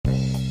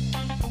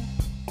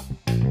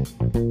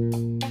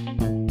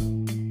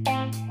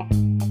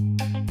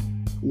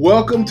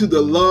Welcome to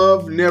the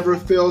Love Never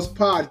Fails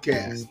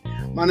podcast.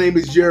 My name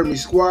is Jeremy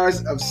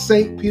Squires of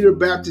St. Peter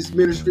Baptist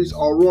Ministries,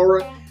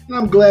 Aurora, and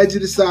I'm glad you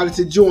decided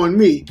to join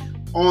me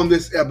on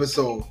this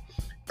episode.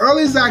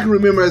 Early as I can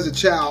remember as a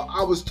child,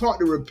 I was taught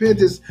that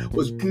repentance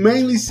was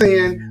mainly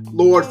saying,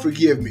 Lord,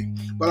 forgive me.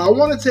 But I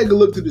want to take a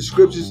look to the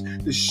scriptures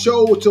to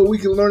show so we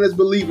can learn as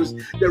believers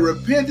that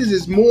repentance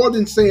is more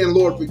than saying,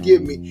 Lord,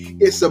 forgive me.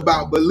 It's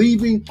about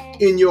believing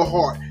in your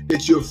heart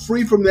that you're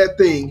free from that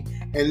thing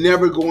and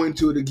never going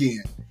to it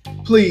again.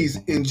 Please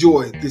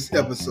enjoy this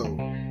episode.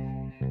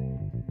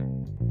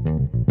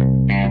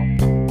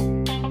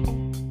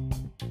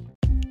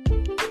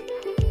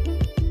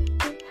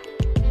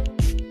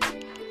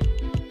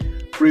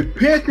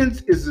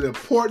 Repentance is an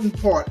important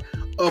part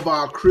of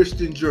our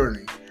Christian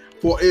journey.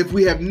 For if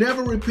we have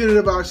never repented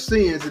of our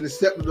sins and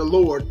accepted the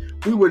Lord,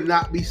 we would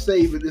not be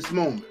saved at this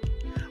moment.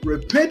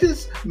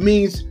 Repentance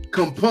means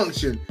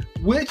compunction,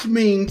 which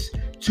means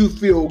to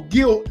feel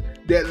guilt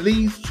that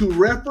leads to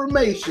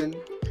reformation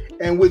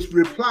and which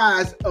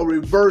implies a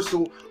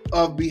reversal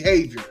of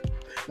behavior.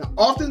 Now,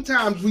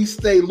 oftentimes we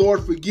say,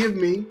 Lord, forgive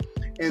me,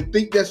 and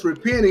think that's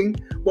repenting,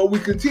 but we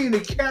continue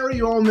to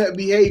carry on that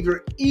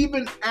behavior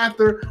even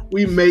after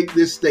we make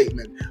this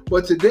statement.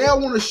 But today I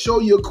want to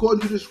show you,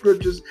 according to the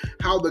scriptures,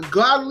 how the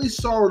godly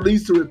sorrow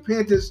leads to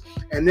repentance,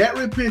 and that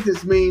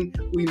repentance means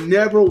we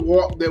never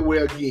walk that way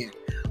again.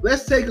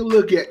 Let's take a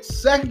look at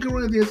 2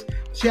 Corinthians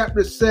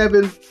chapter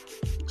 7,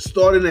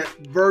 starting at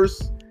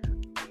verse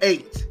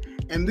 8.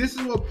 And this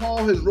is what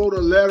Paul has wrote a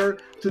letter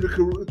to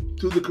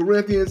the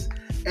Corinthians.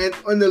 And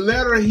in the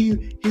letter,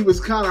 he was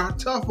kind of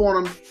tough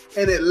on them,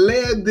 and it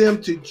led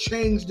them to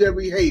change their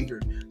behavior.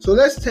 So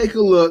let's take a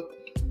look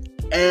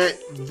at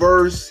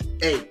verse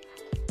 8.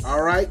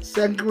 All right,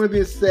 2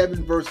 Corinthians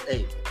 7, verse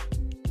 8.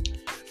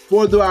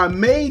 For though I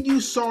made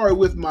you sorry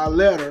with my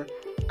letter,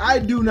 I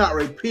do not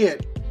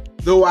repent,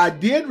 though I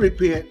did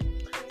repent,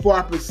 for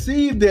I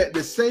perceive that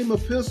the same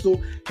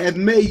epistle hath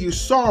made you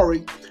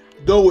sorry,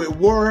 though it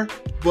were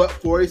but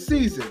for a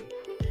season.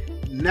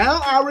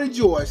 Now I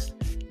rejoice,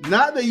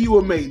 not that you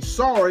were made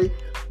sorry,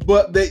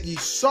 but that ye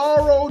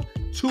sorrowed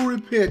to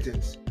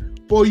repentance.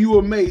 For you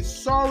were made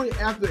sorry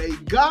after a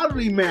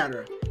godly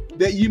manner,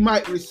 that ye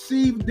might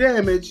receive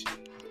damage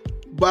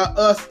by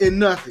us in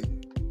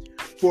nothing.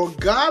 For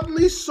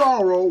godly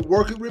sorrow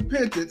worketh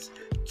repentance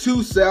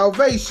to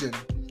salvation,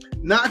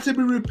 not to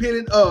be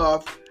repented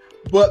of,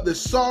 but the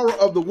sorrow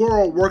of the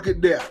world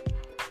worketh death.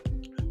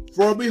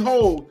 For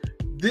behold,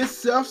 this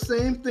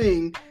selfsame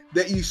thing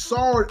that ye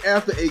sorrowed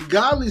after a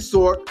godly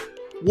sort,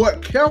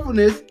 what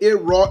carefulness it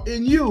wrought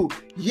in you,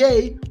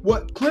 yea,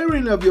 what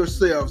clearing of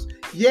yourselves,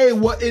 yea,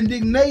 what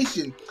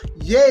indignation,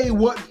 yea,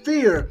 what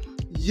fear,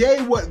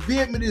 yea, what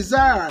vehement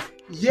desire,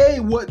 yea,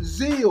 what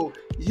zeal,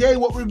 yea,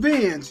 what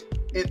revenge.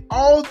 In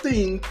all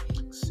things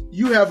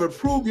you have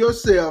approved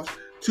yourselves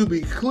to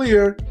be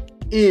clear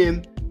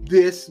in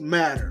this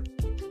matter.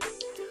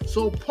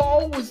 So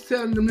Paul was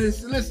telling them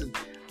this, listen,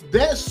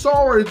 that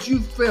sorrow that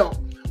you felt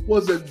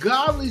was a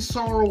godly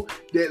sorrow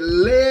that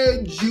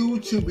led you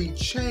to be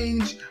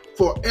changed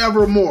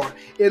forevermore.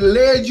 It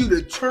led you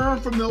to turn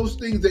from those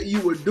things that you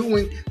were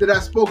doing that I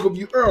spoke of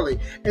you early.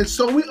 And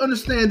so we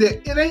understand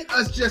that it ain't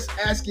us just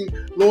asking,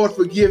 Lord,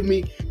 forgive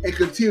me, and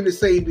continue the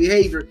same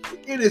behavior.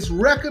 It is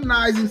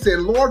recognizing, saying,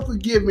 Lord,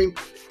 forgive me,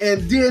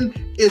 and then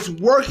it's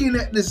working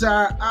that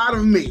desire out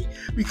of me.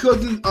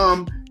 Because in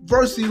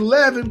verse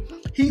 11,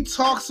 he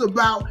talks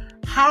about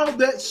how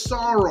that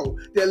sorrow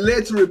that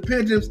led to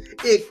repentance,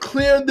 it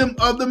cleared them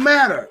of the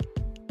matter.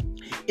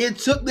 It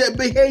took that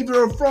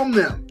behavior from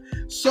them.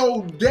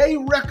 So they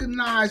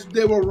recognized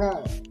they were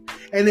wrong.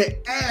 And they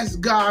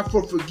asked God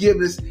for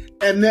forgiveness,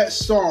 and that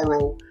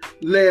sorrow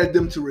led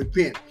them to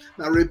repent.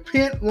 Now,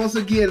 repent, once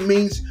again,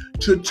 means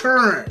to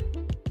turn.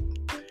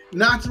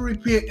 Not to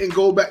repent and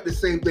go back the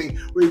same thing.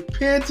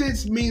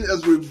 Repentance means a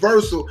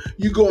reversal.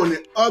 You go in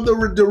the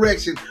other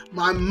direction.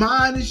 My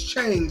mind is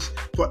changed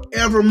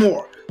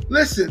forevermore.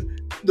 Listen,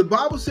 the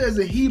Bible says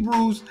in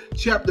Hebrews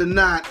chapter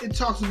 9, it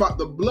talks about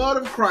the blood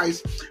of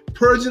Christ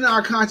purging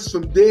our conscience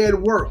from dead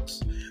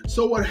works.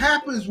 So what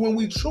happens when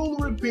we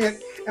truly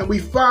repent and we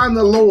find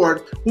the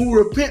Lord, when we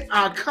repent,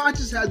 our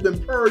conscience has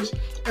been purged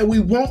and we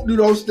won't do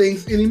those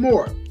things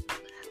anymore.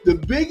 The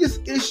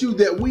biggest issue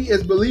that we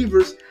as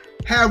believers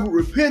have with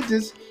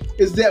repentance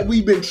is that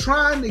we've been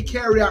trying to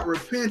carry out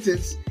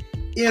repentance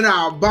in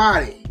our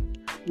body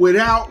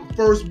without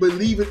first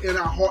believing in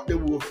our heart that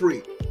we were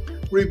free.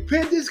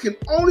 Repentance can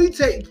only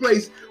take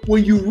place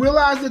when you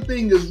realize the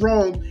thing is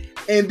wrong,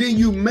 and then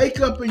you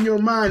make up in your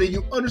mind and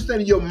you understand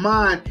in your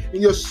mind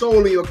and your soul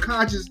and your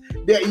conscience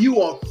that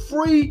you are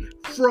free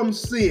from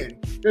sin,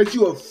 that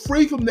you are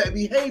free from that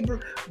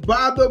behavior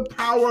by the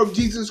power of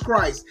Jesus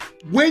Christ.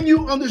 When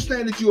you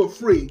understand that you are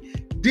free,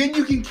 then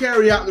you can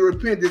carry out the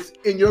repentance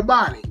in your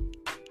body.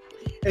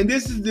 And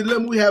this is the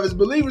dilemma we have as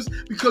believers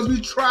because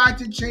we try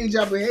to change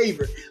our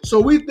behavior.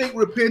 So we think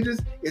repentance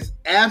is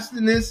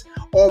abstinence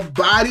or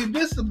body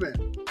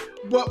discipline.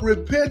 But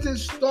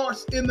repentance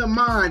starts in the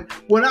mind.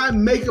 When I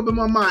make up in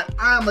my mind,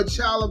 I am a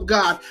child of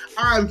God.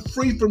 I am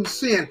free from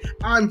sin.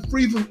 I'm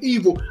free from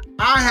evil.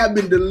 I have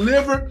been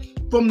delivered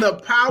from the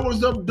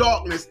powers of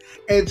darkness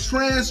and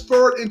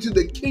transferred into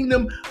the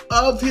kingdom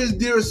of his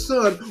dear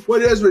Son,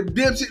 where there's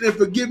redemption and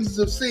forgiveness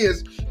of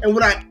sins. And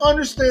when I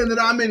understand that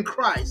I'm in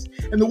Christ,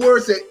 and the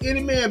word said,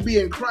 any man be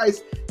in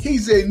Christ,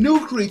 he's a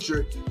new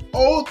creature.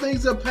 All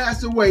things have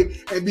passed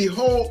away, and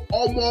behold,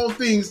 all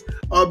things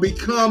are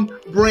become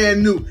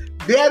brand new.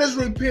 That is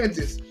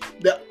repentance.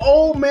 The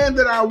old man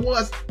that I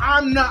was,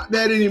 I'm not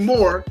that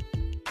anymore.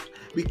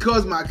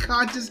 Because my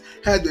conscience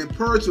has been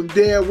purged from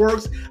dead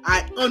works,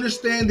 I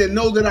understand and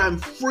know that I'm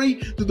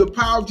free through the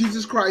power of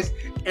Jesus Christ,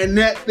 and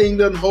that thing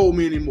doesn't hold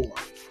me anymore.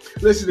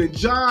 Listen,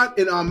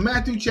 in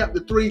Matthew chapter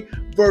 3,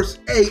 verse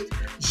 8,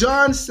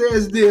 John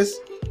says this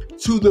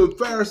to the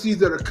Pharisees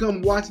that are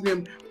come watching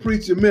him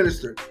preach and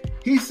minister.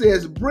 He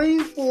says,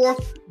 bring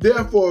forth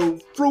therefore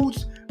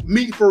fruits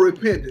meet for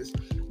repentance.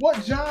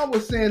 What John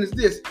was saying is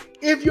this: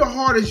 if your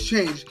heart has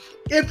changed,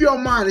 if your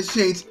mind has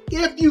changed,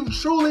 if you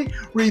truly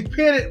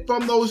repented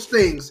from those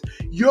things,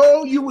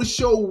 you would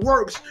show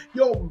works.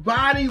 Your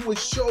body would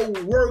show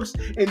works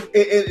and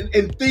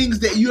things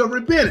that you have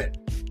repented.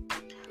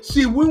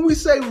 See, when we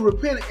say we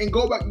repented and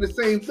go back to the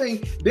same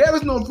thing, there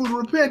is no fruit of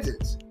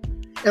repentance.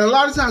 And a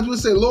lot of times we'll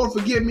say, Lord,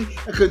 forgive me,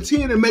 and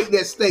continue to make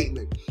that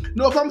statement.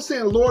 No, if I'm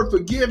saying, Lord,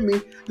 forgive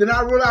me, then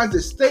I realize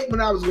the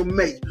statement I was going to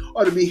make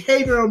or the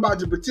behavior I'm about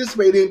to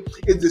participate in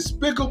is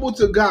despicable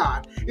to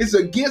God. It's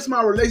against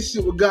my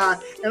relationship with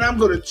God, and I'm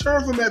going to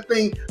turn from that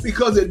thing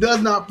because it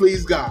does not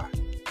please God.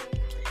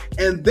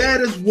 And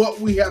that is what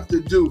we have to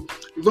do.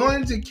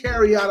 Learning to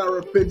carry out our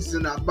repentance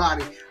in our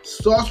body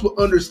starts with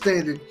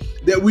understanding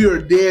that we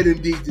are dead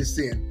indeed to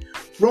sin.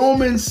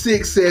 Romans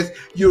 6 says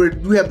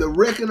we have to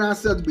recognize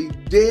ourselves to be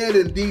dead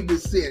indeed to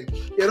sin.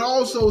 It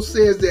also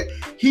says that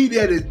he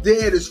that is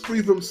dead is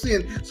free from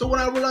sin. So when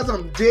I realize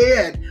I'm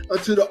dead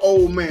unto the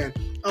old man,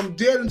 I'm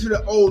dead unto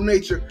the old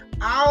nature,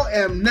 I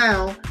am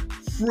now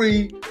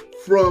free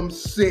from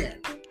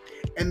sin.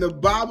 And the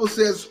Bible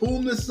says,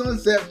 whom the Son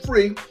set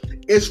free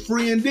is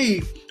free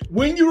indeed.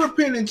 When you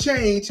repent and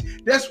change,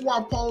 that's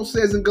why Paul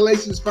says in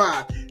Galatians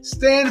 5,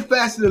 stand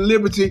fast in the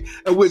liberty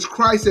in which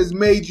Christ has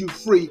made you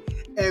free,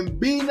 and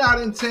be not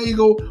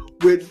entangled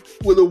with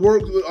the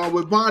work or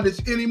with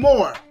bondage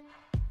anymore.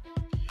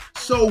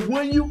 So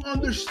when you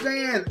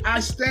understand,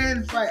 I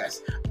stand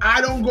fast.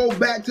 I don't go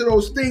back to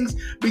those things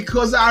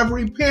because I've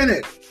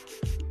repented.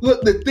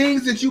 Look, the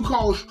things that you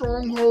call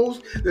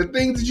strongholds, the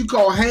things that you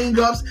call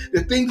hang-ups,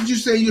 the things that you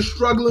say you're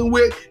struggling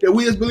with, that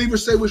we as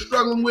believers say we're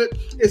struggling with,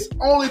 it's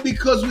only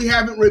because we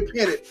haven't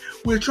repented.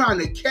 We're trying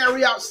to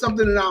carry out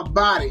something in our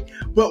body,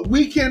 but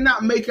we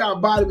cannot make our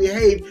body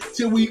behave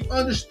till we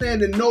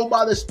understand and know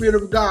by the Spirit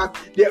of God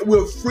that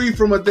we're free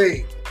from a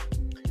thing.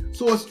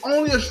 So it's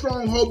only a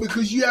stronghold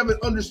because you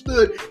haven't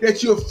understood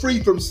that you're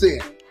free from sin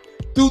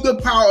through the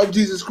power of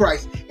Jesus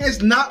Christ.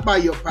 It's not by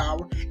your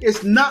power,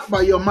 it's not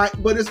by your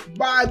might, but it's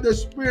by the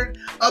Spirit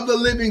of the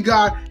living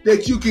God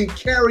that you can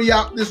carry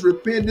out this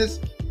repentance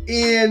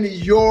in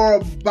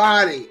your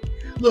body.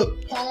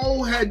 Look,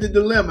 Paul had the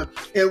dilemma.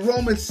 In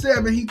Romans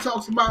 7, he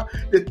talks about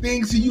the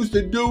things he used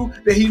to do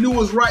that he knew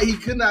was right, he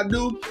could not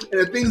do, and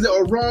the things that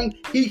were wrong,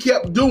 he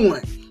kept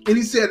doing. And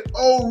he said,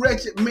 oh,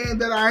 wretched man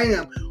that I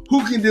am,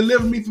 who can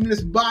deliver me from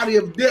this body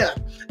of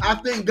death? I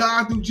thank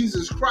God through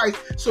Jesus Christ.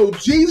 So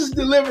Jesus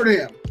delivered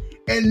him.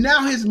 And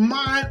now his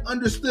mind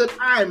understood,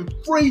 I am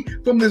free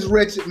from this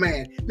wretched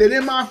man, that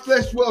in my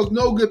flesh dwells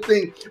no good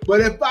thing.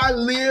 But if I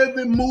live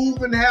and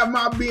move and have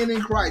my being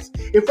in Christ,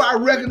 if I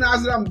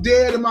recognize that I'm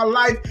dead and my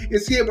life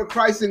is here with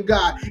Christ and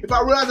God, if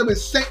I realize I've been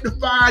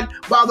sanctified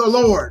by the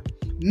Lord,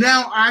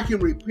 now I can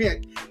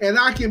repent and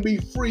I can be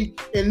free.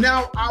 And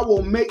now I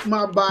will make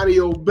my body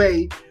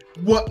obey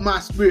what my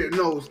spirit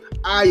knows.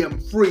 I am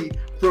free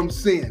from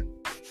sin.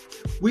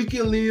 We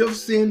can live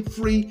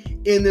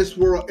sin-free in this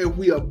world if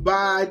we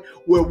abide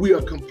where we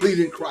are complete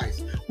in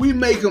Christ. We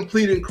made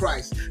complete in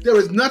Christ. There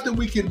is nothing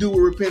we can do with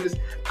repentance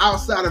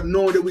outside of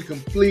knowing that we're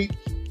complete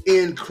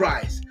in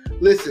Christ.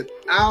 Listen,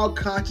 our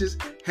conscience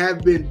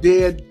have been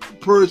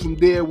purged from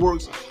dead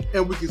works,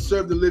 and we can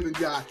serve the living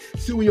God.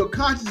 See, when your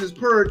conscience is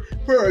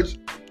purged,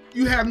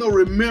 you have no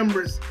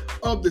remembrance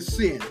of the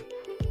sin.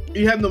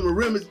 You have no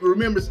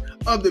remembrance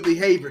of the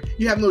behavior.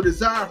 You have no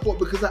desire for it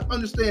because I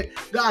understand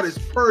God has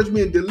purged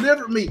me and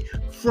delivered me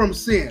from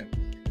sin.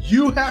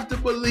 You have to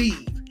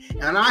believe,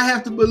 and I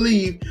have to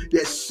believe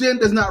that sin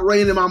does not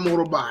reign in my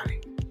mortal body.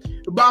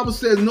 The Bible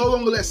says, no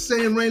longer let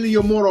sin reign in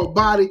your mortal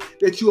body,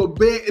 that you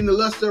obey it in the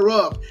lust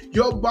thereof.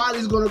 Your body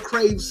is going to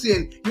crave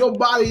sin. Your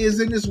body is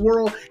in this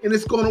world, and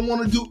it's going to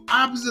want to do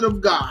opposite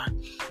of God.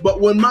 But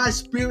when my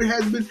spirit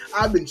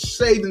I've been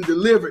saved and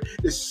delivered.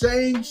 The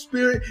same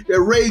spirit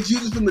that raised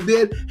Jesus from the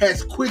dead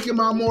has quickened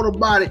my mortal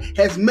body,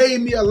 has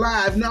made me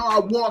alive. Now I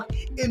walk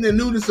in the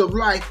newness of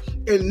life.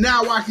 And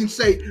now I can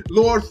say,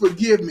 Lord,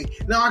 forgive me.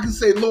 Now I can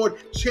say, Lord,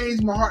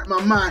 change my heart and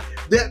my mind.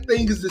 That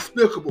thing is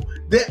despicable.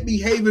 That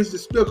behavior is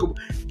despicable.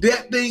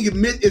 That thing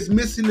is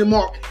missing the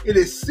mark. It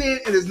is sin.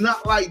 It is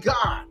not like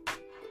God.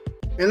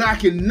 And I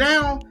can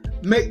now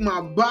make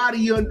my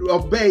body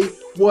obey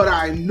what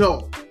I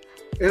know.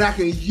 And I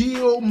can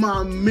yield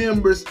my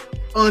members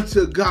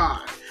unto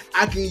God.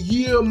 I can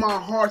yield my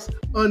hearts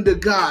unto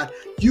God.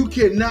 You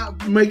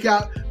cannot make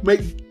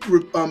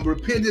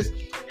repentance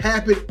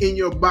happen in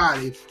your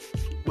body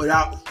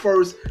without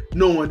first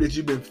knowing that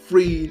you've been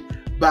freed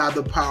by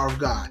the power of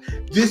God.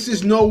 This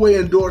is no way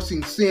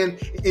endorsing sin,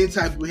 any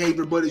type of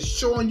behavior, but it's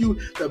showing you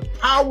the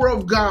power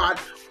of God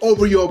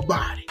over your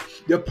body.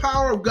 The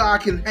power of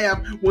God can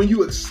have when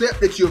you accept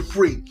that you're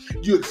free.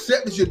 You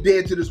accept that you're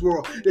dead to this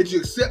world. That you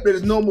accept that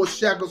there's no more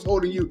shackles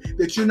holding you.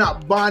 That you're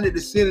not bonded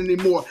to sin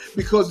anymore,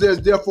 because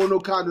there's therefore no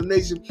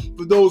condemnation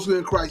for those who are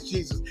in Christ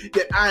Jesus.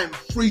 That I am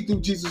free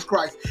through Jesus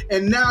Christ.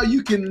 And now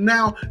you can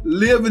now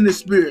live in the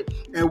Spirit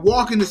and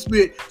walk in the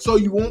Spirit so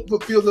you won't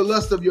fulfill the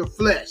lust of your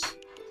flesh.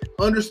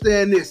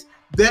 Understand this.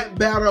 That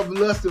battle of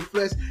lust and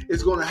flesh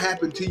is going to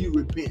happen till you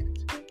repent.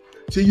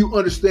 Till you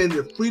understand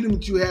the freedom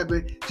that you have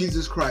in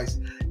Jesus Christ,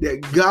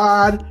 that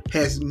God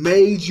has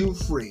made you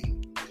free.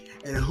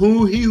 And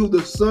he who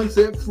the Son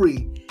set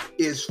free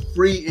is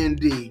free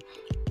indeed.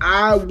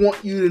 I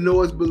want you to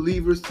know as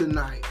believers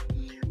tonight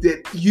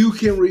that you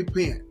can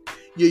repent.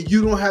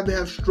 You don't have to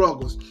have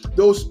struggles.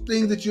 Those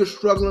things that you're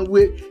struggling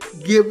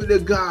with, give it to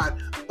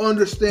God.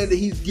 Understand that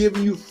He's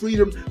giving you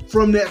freedom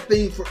from that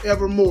thing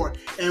forevermore.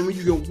 And when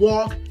you can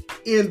walk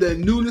in the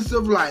newness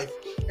of life,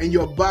 and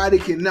your body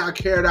can now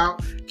carry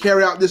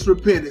out this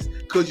repentance,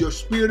 because your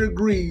spirit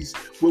agrees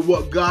with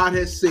what God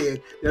has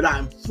said, that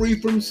I'm free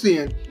from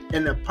sin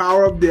and the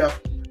power of death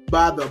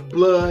by the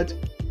blood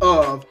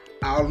of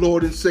our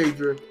Lord and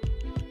Savior,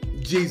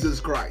 Jesus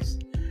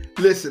Christ.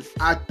 Listen,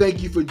 I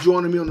thank you for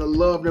joining me on the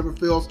Love Never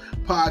Fails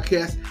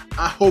podcast.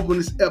 I hope in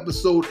this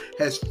episode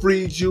has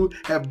freed you,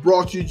 have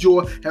brought you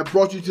joy, have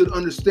brought you to the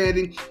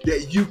understanding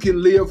that you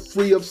can live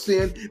free of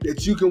sin,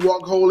 that you can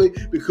walk holy,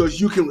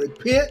 because you can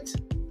repent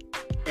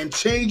and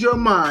change your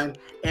mind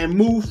and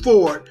move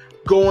forward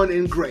going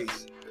in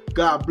grace.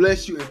 God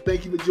bless you, and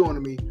thank you for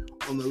joining me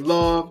on the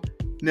Love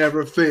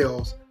Never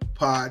Fails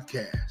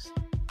podcast.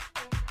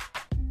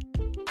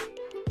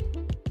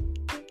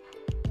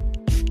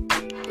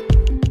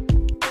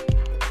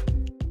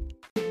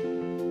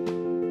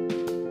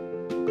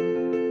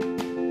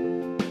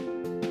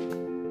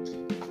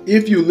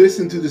 If you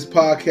listen to this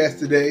podcast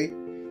today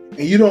and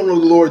you don't know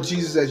the Lord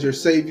Jesus as your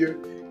Savior,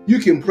 you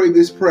can pray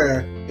this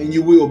prayer and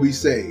you will be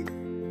saved.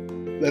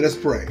 Let us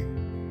pray.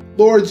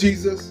 Lord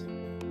Jesus,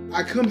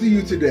 I come to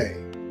you today.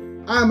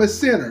 I am a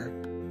sinner,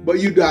 but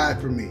you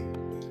died for me.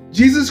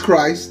 Jesus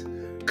Christ,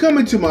 come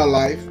into my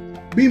life.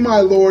 Be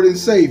my Lord and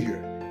Savior.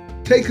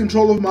 Take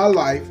control of my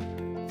life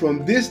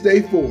from this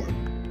day forward.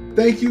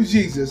 Thank you,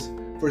 Jesus,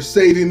 for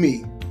saving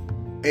me.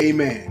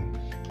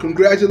 Amen.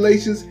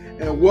 Congratulations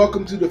and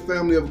welcome to the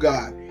family of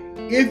God.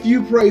 If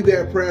you prayed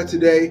that prayer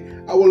today,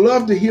 I would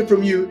love to hear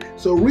from you.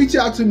 So reach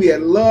out to me at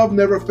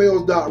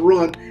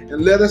loveneverfails.run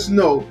and let us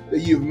know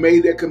that you've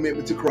made that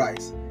commitment to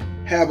Christ.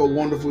 Have a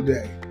wonderful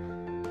day.